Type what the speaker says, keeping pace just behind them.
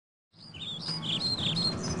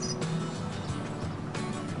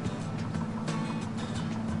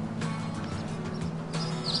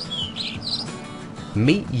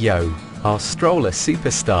Meet Yo, our stroller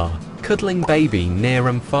superstar, cuddling baby near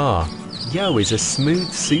and far. Yo is a smooth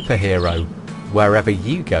superhero. Wherever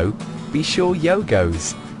you go, be sure Yo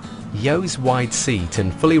goes. Yo's wide seat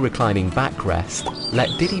and fully reclining backrest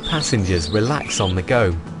let Diddy passengers relax on the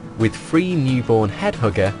go. With free newborn head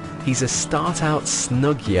hugger, he's a start-out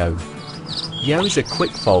snug Yo. Yo's a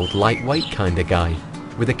quick fold, lightweight kinda guy,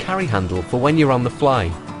 with a carry handle for when you're on the fly.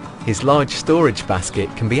 His large storage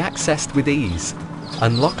basket can be accessed with ease.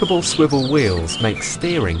 Unlockable swivel wheels make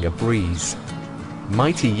steering a breeze.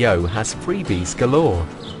 Mighty Yo has freebies galore.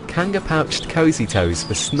 Kanga pouched cozy toes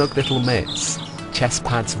for snug little mitts. Chest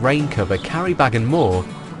pads, rain cover, carry bag and more.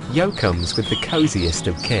 Yo comes with the coziest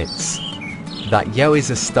of kits. That Yo is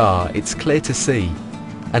a star, it's clear to see.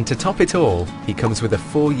 And to top it all, he comes with a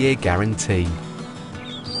 4-year guarantee.